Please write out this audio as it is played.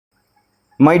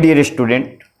My dear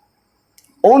student,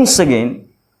 once again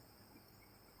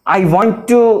I want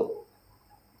to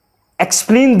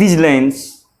explain these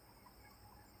lines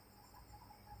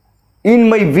in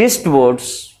my best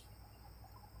words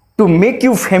to make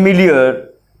you familiar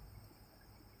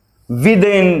with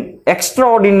an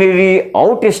extraordinary,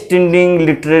 outstanding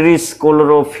literary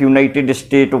scholar of United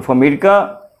States of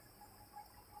America,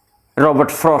 Robert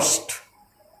Frost.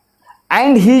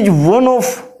 And he is one of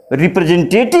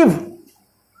representative,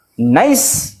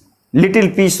 nice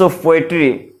little piece of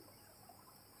poetry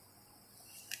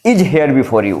is here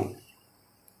before you.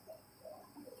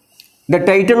 The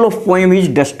title of poem is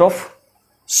Dust of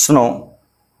Snow.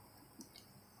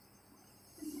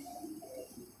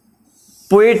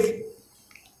 Poet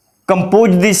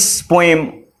composed this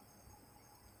poem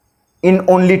in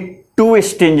only 2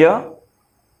 stanzas.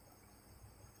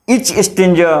 Each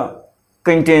stanza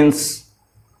contains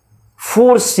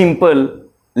 4 simple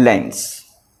lines.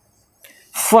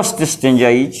 First stanza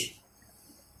is,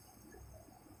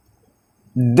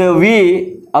 the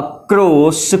way a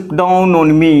crow shook down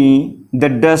on me the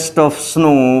dust of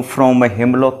snow from a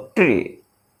hemlock tree.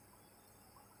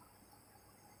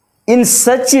 In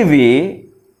such a way,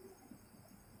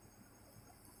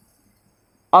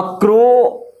 a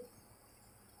crow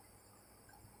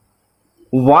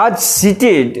was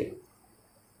seated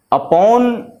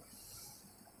upon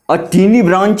a teeny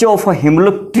branch of a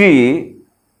hemlock tree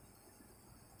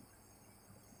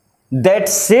that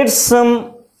shed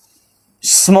some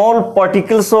small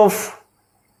particles of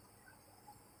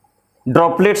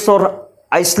droplets or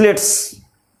islets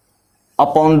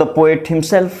upon the poet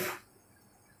himself,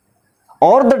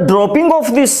 or the dropping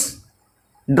of these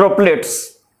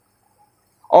droplets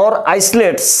or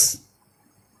islets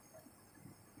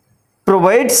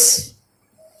provides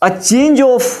a change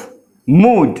of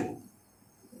mood,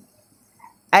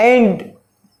 and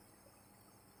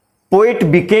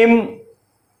poet became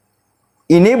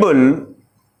enabled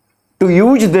to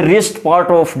use the rest part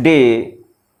of day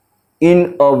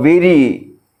in a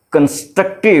very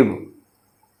constructive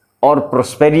or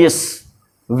prosperous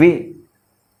way.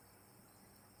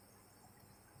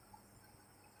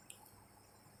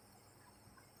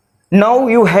 Now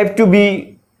you have to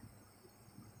be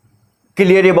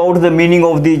clear about the meaning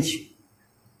of these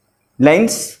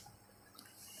lines.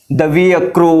 The way a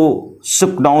crow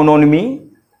shook down on me,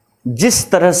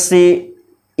 जिस तरह से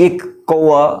एक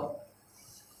कौवा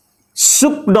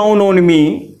shook down on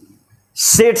me,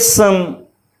 shed some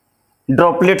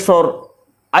droplets or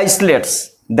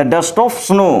islets, the dust of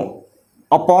snow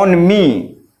upon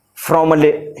me from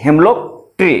a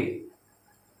hemlock tree.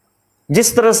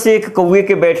 जिस तरह से एक कौवे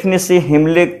के बैठने से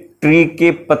हेमलेक ट्री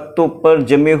के पत्तों पर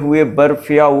जमे हुए बर्फ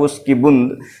या ओस की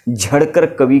बूंद झड़कर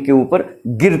कवि के ऊपर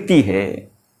गिरती है.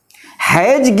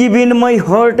 Has given my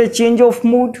heart a change of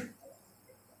mood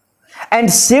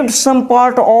and saved some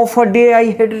part of a day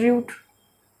I had rued.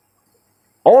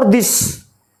 Or this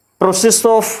process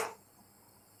of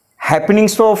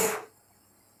happenings of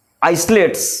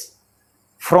islets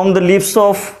from the leaves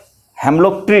of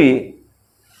hemlock tree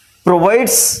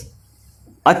provides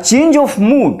a change of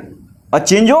mood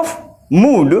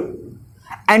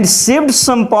and saved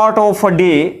some part of a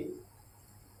day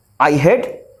I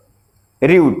had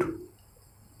rued.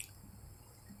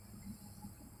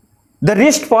 The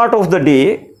rest part of the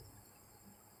day,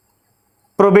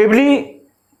 probably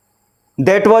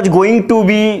that was going to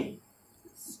be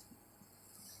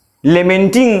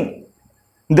lamenting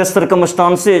the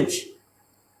circumstances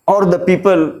or the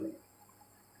people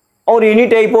or any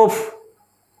type of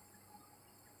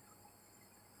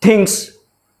things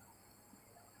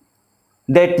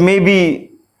that may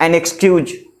be an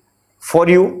excuse for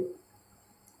you.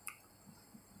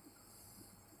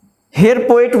 Here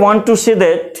poet want to say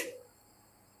that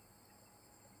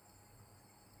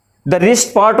the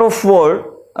rest part of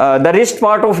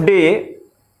day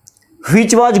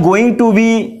which was going to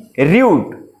be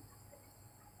rude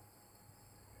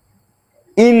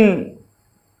in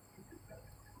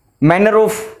manner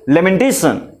of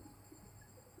lamentation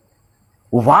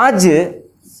was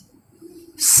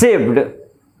saved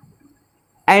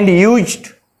and used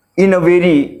in a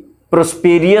very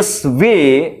prosperous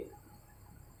way,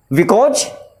 because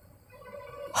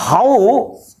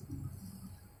how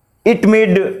it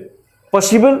made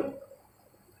possible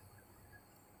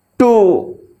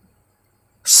to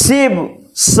save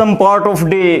some part of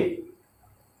day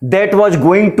that was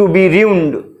going to be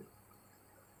ruined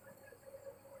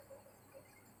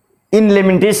in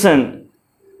lamentation.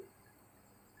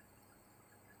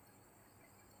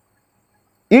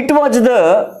 It was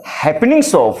the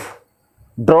happenings of,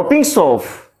 droppings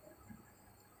of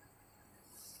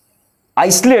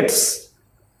islets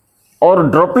or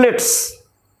droplets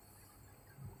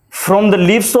from the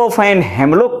leaves of an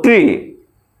hemlock tree,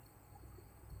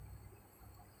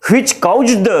 which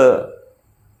caused the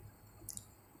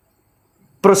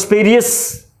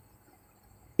prosperous,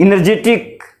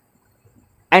 energetic,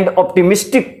 and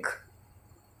optimistic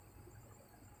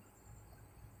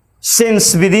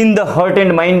sense within the heart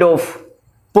and mind of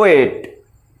poet,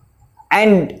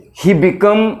 and he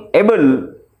become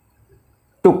able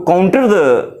to counter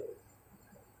the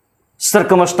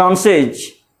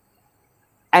circumstances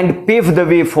and pave the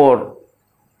way for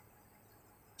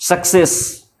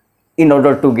success in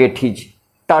order to get his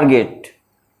target.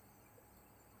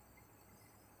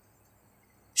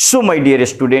 So, my dear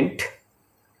student,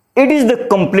 it is the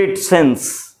complete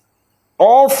sense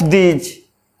of these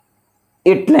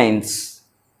 8 lines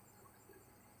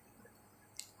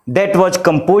that was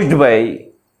composed by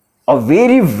a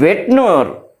very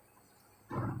veteran,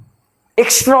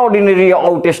 extraordinary,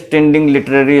 outstanding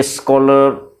literary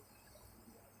scholar,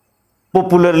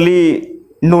 popularly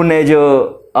known as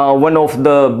one of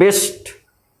the best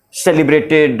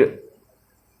celebrated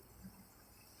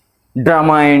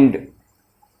drama and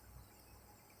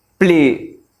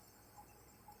play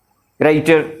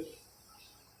writer,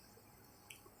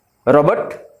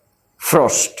 Robert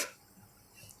Frost.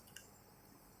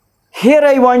 Here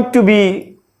I want to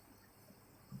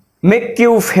make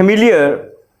you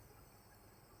familiar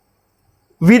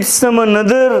with some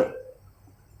another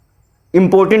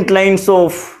important lines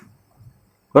of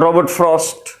Robert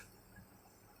Frost.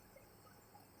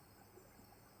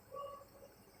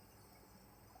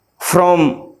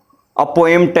 From a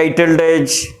poem titled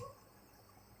as